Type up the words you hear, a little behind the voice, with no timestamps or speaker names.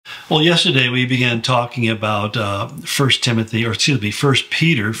Well, yesterday we began talking about 1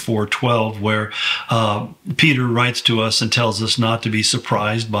 Peter 4:12, where Peter writes to us and tells us not to be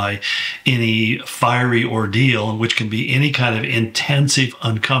surprised by any fiery ordeal, which can be any kind of intensive,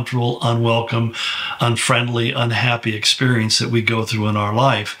 uncomfortable, unwelcome, unfriendly, unhappy experience that we go through in our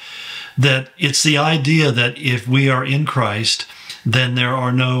life. That it's the idea that if we are in Christ, then there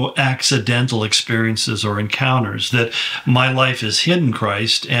are no accidental experiences or encounters, that my life is hid in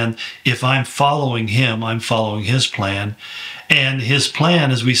Christ, and if I'm following Him, I'm following His plan. And His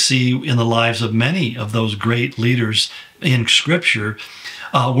plan, as we see in the lives of many of those great leaders in Scripture,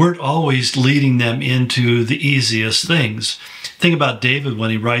 weren't always leading them into the easiest things. Think about David when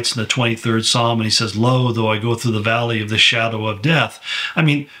he writes in the 23rd Psalm and he says, "Lo, though I go through the valley of the shadow of death." I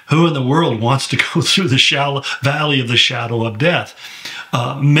mean, who in the world wants to go through the valley of the shadow of death?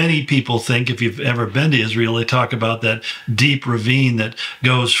 Many people think, if you've ever been to Israel, they talk about that deep ravine that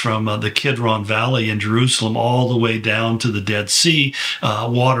goes from the Kidron Valley in Jerusalem all the way down to the Dead Sea.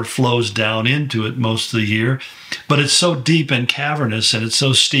 Water flows down into it most of the year, but it's so deep and cavernous and it's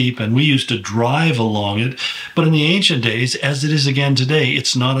so steep, and we used to drive along it. But in the ancient days, as it is again today,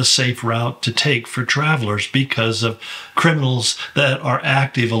 it's not a safe route to take for travelers because of criminals that are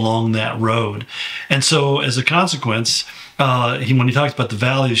active along that road. And so as a consequence, when he talks about the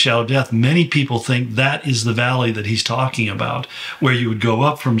valley of the shadow of death, many people think that is the valley that he's talking about, where you would go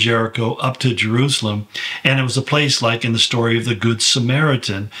up from Jericho up to Jerusalem. And it was a place like in the story of the Good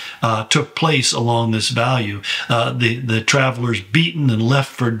Samaritan, took place along this valley. The travelers beaten and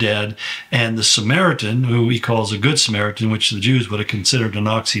left for dead, and the Samaritan, who he calls a Good Samaritan, which the Jews would have considered an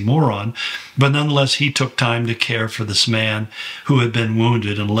oxymoron, but nonetheless he took time to care for this man who had been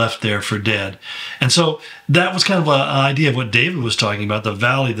wounded and left there for dead. And so that was kind of an idea of what David was talking about, the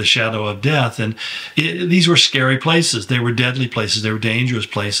valley, the shadow of death. And these were scary places. They were deadly places. They were dangerous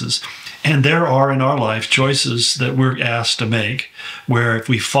places. And there are in our life choices that we're asked to make, where if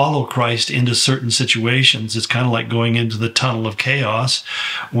we follow Christ into certain situations, it's kind of like going into the tunnel of chaos.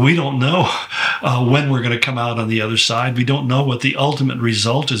 We don't know when we're going to come out on the other side. We don't know what the ultimate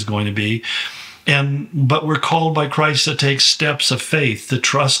result is going to be. But we're called by Christ to take steps of faith, to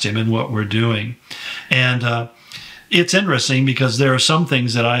trust Him in what we're doing. And it's interesting because there are some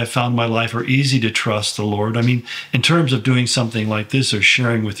things that I have found in my life are easy to trust the Lord. I mean, in terms of doing something like this or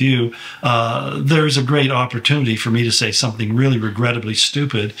sharing with you, there's a great opportunity for me to say something really regrettably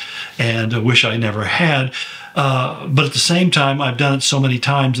stupid and wish I never had. But at the same time, I've done it so many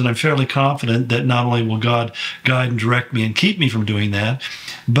times, and I'm fairly confident that not only will God guide and direct me and keep me from doing that,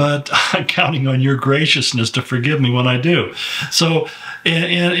 but I'm counting on your graciousness to forgive me when I do. So,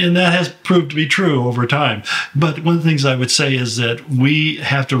 and that has proved to be true over time. But one of the things I would say is that we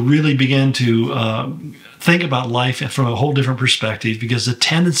have to really begin to think about life from a whole different perspective, because the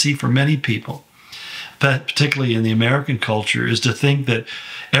tendency for many people, particularly in the American culture, is to think that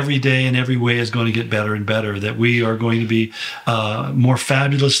every day and every way is going to get better and better, that we are going to be more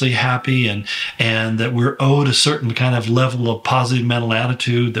fabulously happy, and that we're owed a certain kind of level of positive mental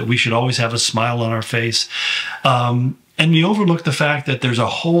attitude, that we should always have a smile on our face. And we overlook the fact that there's a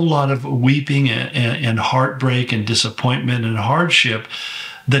whole lot of weeping and heartbreak and disappointment and hardship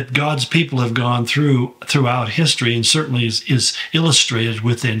that God's people have gone through throughout history, and certainly is illustrated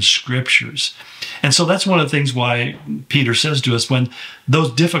within Scriptures. And so that's one of the things why Peter says to us, when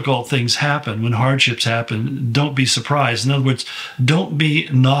those difficult things happen, when hardships happen, don't be surprised. In other words, don't be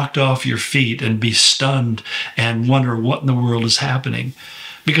knocked off your feet and be stunned and wonder what in the world is happening.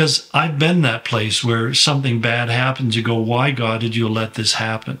 Because I've been in that place where something bad happens, you go, why, God, did you let this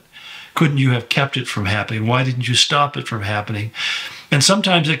happen? Couldn't you have kept it from happening? Why didn't you stop it from happening? And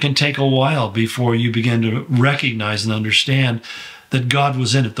sometimes it can take a while before you begin to recognize and understand that God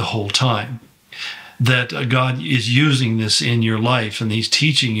was in it the whole time, that God is using this in your life, and He's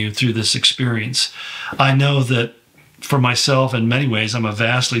teaching you through this experience. I know that for myself, in many ways, I'm a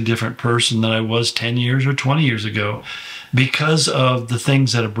vastly different person than I was 10 years or 20 years ago because of the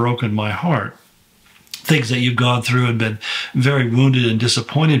things that have broken my heart, things that you've gone through and been very wounded and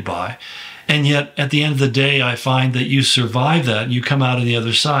disappointed by. And yet, at the end of the day, I find that you survive that and you come out on the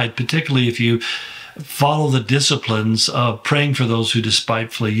other side, particularly if you follow the disciplines of praying for those who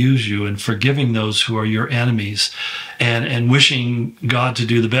despitefully use you and forgiving those who are your enemies, and wishing God to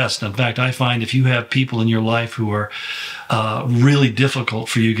do the best. In fact, I find if you have people in your life who are really difficult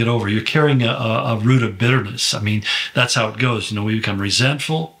for you to get over. You're carrying a root of bitterness. I mean, that's how it goes. We become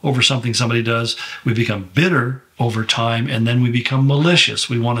resentful over something somebody does. We become bitter over time, and then we become malicious.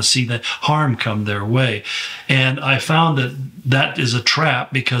 We want to see the harm come their way. And I found that that is a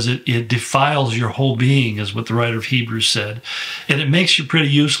trap because it defiles your whole being, is what the writer of Hebrews said. And it makes you pretty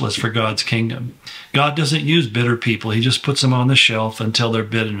useless for God's kingdom. God doesn't use bitter people. He just puts them on the shelf until their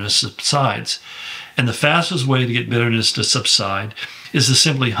bitterness subsides. And the fastest way to get bitterness to subside is to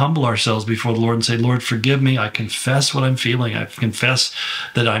simply humble ourselves before the Lord and say, Lord, forgive me. I confess what I'm feeling. I confess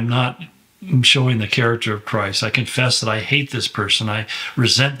that I'm not showing the character of Christ. I confess that I hate this person. I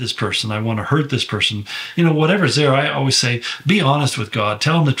resent this person. I want to hurt this person. Whatever's there, I always say, be honest with God.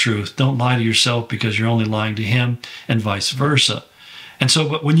 Tell him the truth. Don't lie to yourself because you're only lying to him, and vice versa. And so,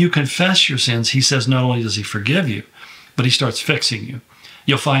 but when you confess your sins, he says not only does he forgive you, but he starts fixing you.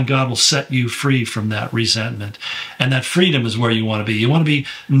 You'll find God will set you free from that resentment. And that freedom is where you want to be. You want to be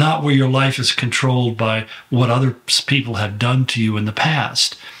not where your life is controlled by what other people have done to you in the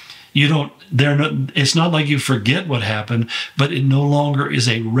past. It's not like you forget what happened, but it no longer is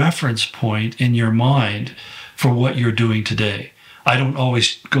a reference point in your mind for what you're doing today. I don't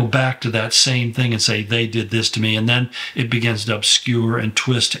always go back to that same thing and say, they did this to me. And then it begins to obscure and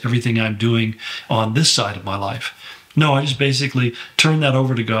twist everything I'm doing on this side of my life. No, I just basically turn that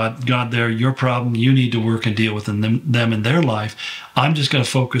over to God. God, they're your problem. You need to work and deal with them in their life. I'm just going to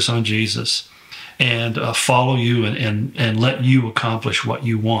focus on Jesus and follow you and let you accomplish what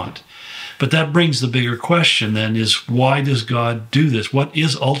you want. But that brings the bigger question then is, why does God do this? What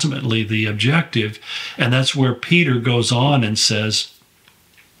is ultimately the objective? And that's where Peter goes on and says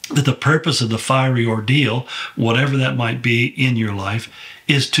that the purpose of the fiery ordeal, whatever that might be in your life,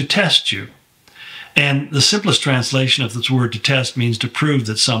 is to test you. And the simplest translation of this word to test means to prove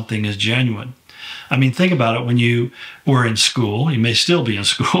that something is genuine. I mean, think about it. When you were in school, you may still be in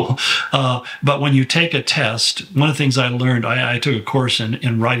school, but when you take a test, one of the things I learned, I took a course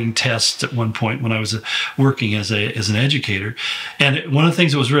in writing tests at one point when I was working as an educator. And one of the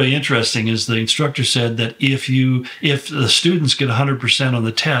things that was really interesting is the instructor said that if the students get 100% on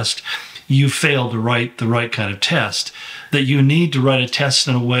the test, you failed to write the right kind of test, that you need to write a test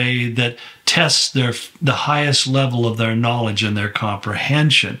in a way that tests the highest level of their knowledge and their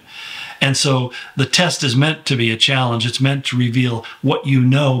comprehension. And so the test is meant to be a challenge. It's meant to reveal what you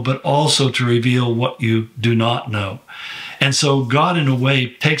know, but also to reveal what you do not know. And so God, in a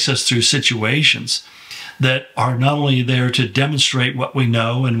way, takes us through situations that are not only there to demonstrate what we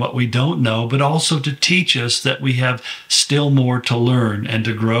know and what we don't know, but also to teach us that we have still more to learn and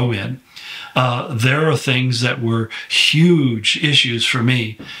to grow in. There are things that were huge issues for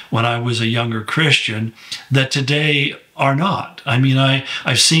me when I was a younger Christian that today are not. I mean,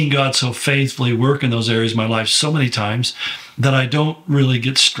 I've seen God so faithfully work in those areas of my life so many times that I don't really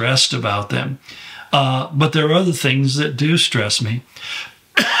get stressed about them. But there are other things that do stress me.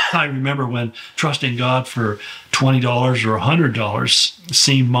 I remember when trusting God for $20 or $100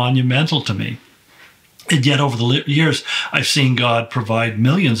 seemed monumental to me. And yet over the years, I've seen God provide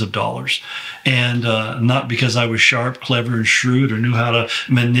millions of dollars. And not because I was sharp, clever, and shrewd or knew how to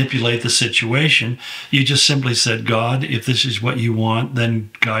manipulate the situation. You just simply said, God, if this is what you want, then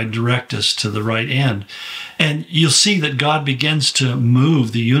guide, direct us to the right end. And you'll see that God begins to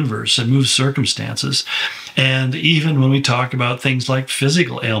move the universe and move circumstances. And even when we talk about things like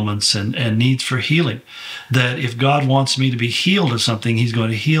physical ailments and needs for healing, that if God wants me to be healed of something, he's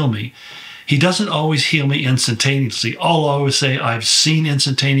going to heal me. He doesn't always heal me instantaneously. I'll always say I've seen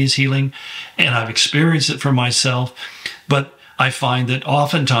instantaneous healing and I've experienced it for myself. But I find that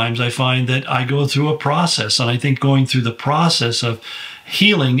oftentimes I go through a process. And I think going through the process of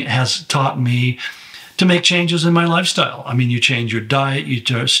healing has taught me to make changes in my lifestyle. I mean, you change your diet,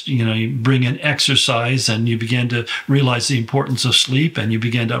 you bring in exercise, and you begin to realize the importance of sleep, and you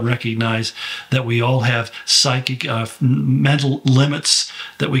begin to recognize that we all have psychic, mental limits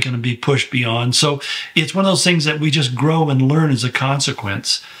that we can be pushed beyond. So it's one of those things that we just grow and learn as a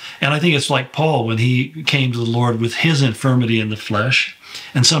consequence. And I think it's like Paul when he came to the Lord with his infirmity in the flesh.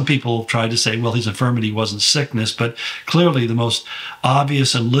 And some people try to say, well, his infirmity wasn't sickness, but clearly the most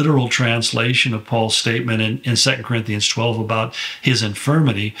obvious and literal translation of Paul's statement in 2 Corinthians 12 about his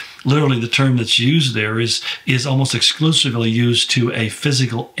infirmity, literally the term that's used there is almost exclusively used to a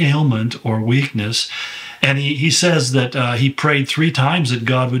physical ailment or weakness. And he says that he prayed 3 times that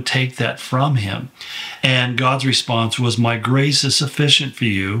God would take that from him. And God's response was, my grace is sufficient for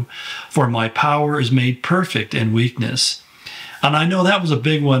you, for my power is made perfect in weakness. And I know that was a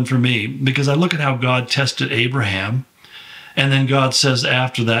big one for me because I look at how God tested Abraham. And then God says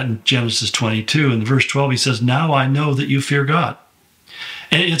after that in Genesis 22, in verse 12, he says, now I know that you fear God.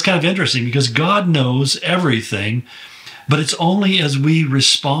 And it's kind of interesting because God knows everything, but it's only as we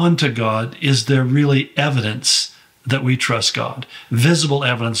respond to God is there really evidence that we trust God. Visible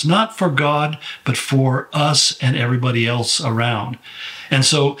evidence, not for God, but for us and everybody else around. And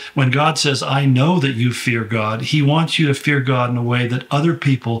so when God says, I know that you fear God, he wants you to fear God in a way that other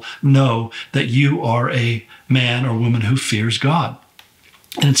people know that you are a man or woman who fears God.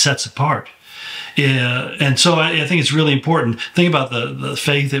 And it sets apart. And so I think it's really important. Think about the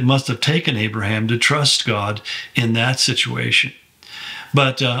faith it must have taken Abraham to trust God in that situation.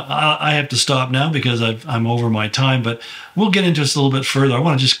 But I have to stop now because I'm over my time, but we'll get into this a little bit further. I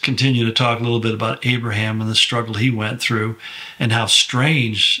want to just continue to talk a little bit about Abraham and the struggle he went through and how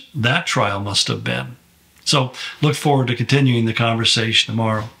strange that trial must have been. So look forward to continuing the conversation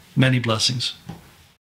tomorrow. Many blessings.